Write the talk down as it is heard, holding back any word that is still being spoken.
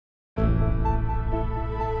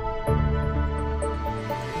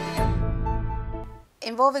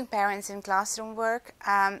involving parents in classroom work,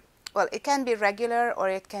 well, it can be regular or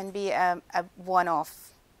it can be a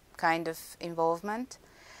one-off kind of involvement.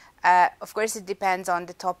 Of course, it depends on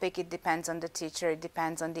the topic, it depends on the teacher, it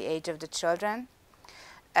depends on the age of the children.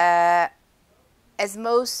 As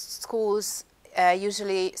most schools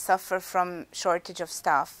usually suffer from shortage of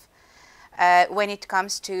staff, when it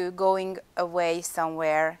comes to going away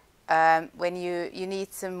somewhere, when you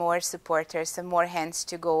need some more supporters, some more hands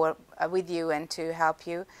to go with you and to help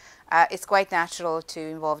you, it's quite natural to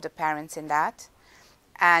involve the parents in that.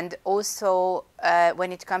 And also,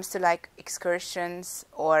 when it comes to like excursions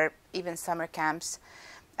or even summer camps,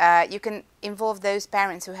 you can involve those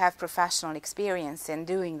parents who have professional experience in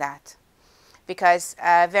doing that. Because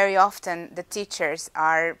very often the teachers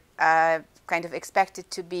are kind of expected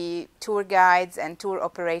to be tour guides and tour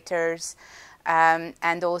operators,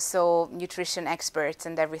 and also nutrition experts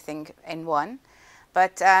and everything in one.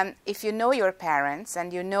 But if you know your parents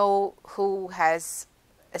and you know who has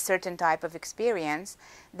a certain type of experience,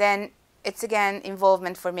 then it's again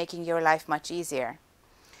involvement for making your life much easier.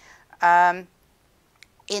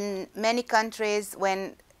 In many countries,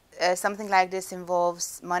 when something like this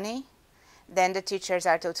involves money, then the teachers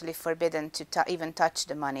are totally forbidden to even touch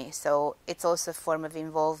the money. So it's also a form of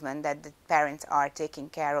involvement that the parents are taking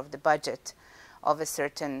care of the budget of a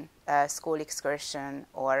certain school excursion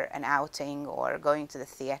or an outing or going to the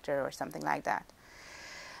theater or something like that.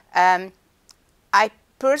 I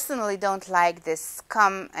personally don't like this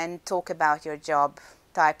come and talk about your job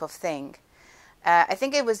type of thing. I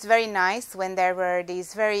think it was very nice when there were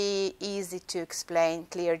these very easy to explain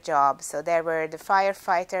clear jobs. So there were the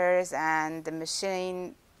firefighters and the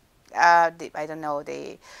machine, I don't know,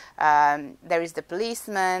 there is the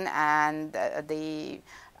policeman and the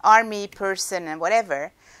army person and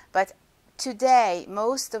whatever. But today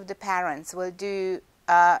most of the parents will do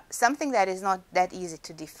something that is not that easy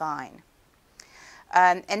to define.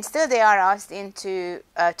 And still they are asked in to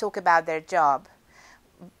talk about their job.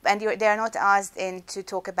 And they are not asked in to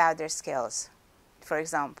talk about their skills, for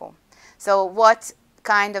example. So what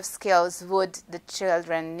kind of skills would the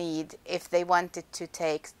children need if they wanted to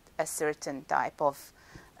take a certain type of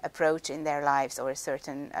approach in their lives or a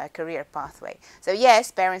certain career pathway? So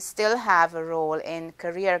yes, parents still have a role in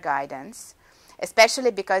career guidance,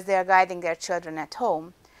 especially because they are guiding their children at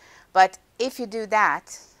home. But if you do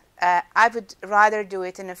that, I would rather do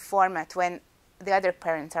it in a format when the other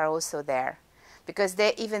parents are also there, because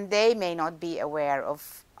even they may not be aware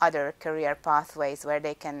of other career pathways where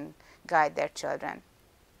they can guide their children.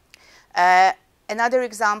 Another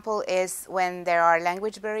example is when there are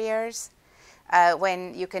language barriers,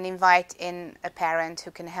 when you can invite in a parent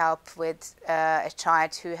who can help with a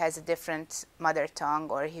child who has a different mother tongue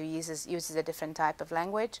or who uses a different type of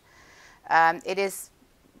language. It is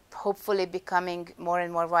hopefully becoming more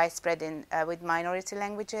and more widespread with minority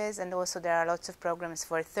languages, and also there are lots of programs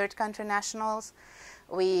for third country nationals.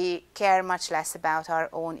 We care much less about our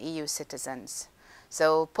own EU citizens,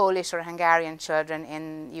 so Polish or Hungarian children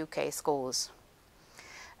in UK schools.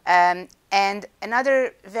 And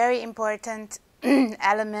another very important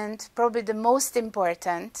element, probably the most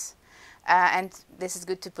important, and this is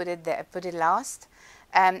good to put it last,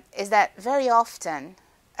 is that very often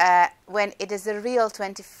when it is a real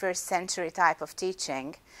 21st century type of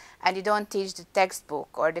teaching, and you don't teach the textbook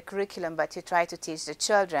or the curriculum, but you try to teach the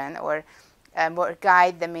children or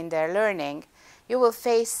guide them in their learning, you will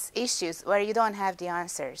face issues where you don't have the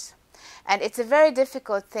answers. And it's a very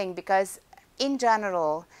difficult thing because, in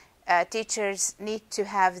general, teachers need to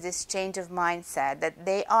have this change of mindset that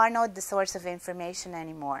they are not the source of information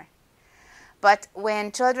anymore. But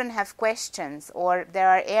when children have questions or there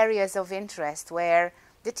are areas of interest where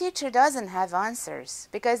the teacher doesn't have answers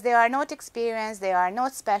because they are not experienced, they are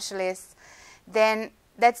not specialists, then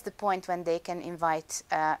that's the point when they can invite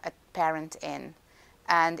a parent in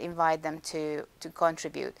and invite them to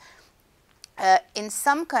contribute. In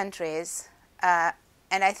some countries,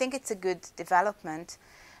 and I think it's a good development,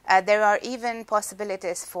 there are even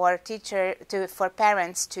possibilities for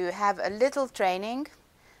parents to have a little training,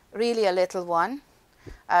 really a little one,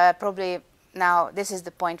 probably. Now, this is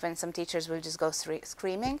the point when some teachers will just go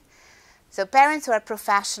screaming. So parents who are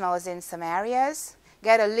professionals in some areas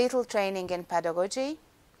get a little training in pedagogy.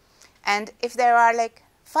 And if there are like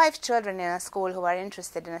 5 children in a school who are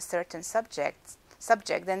interested in a certain subject,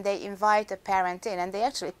 then they invite a parent in, and they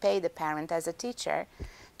actually pay the parent as a teacher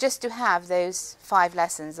just to have those 5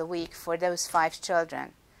 lessons a week for those 5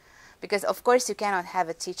 children. Because, of course, you cannot have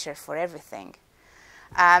a teacher for everything.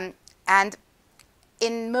 And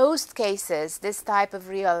in most cases, this type of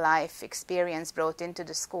real-life experience brought into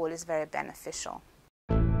the school is very beneficial.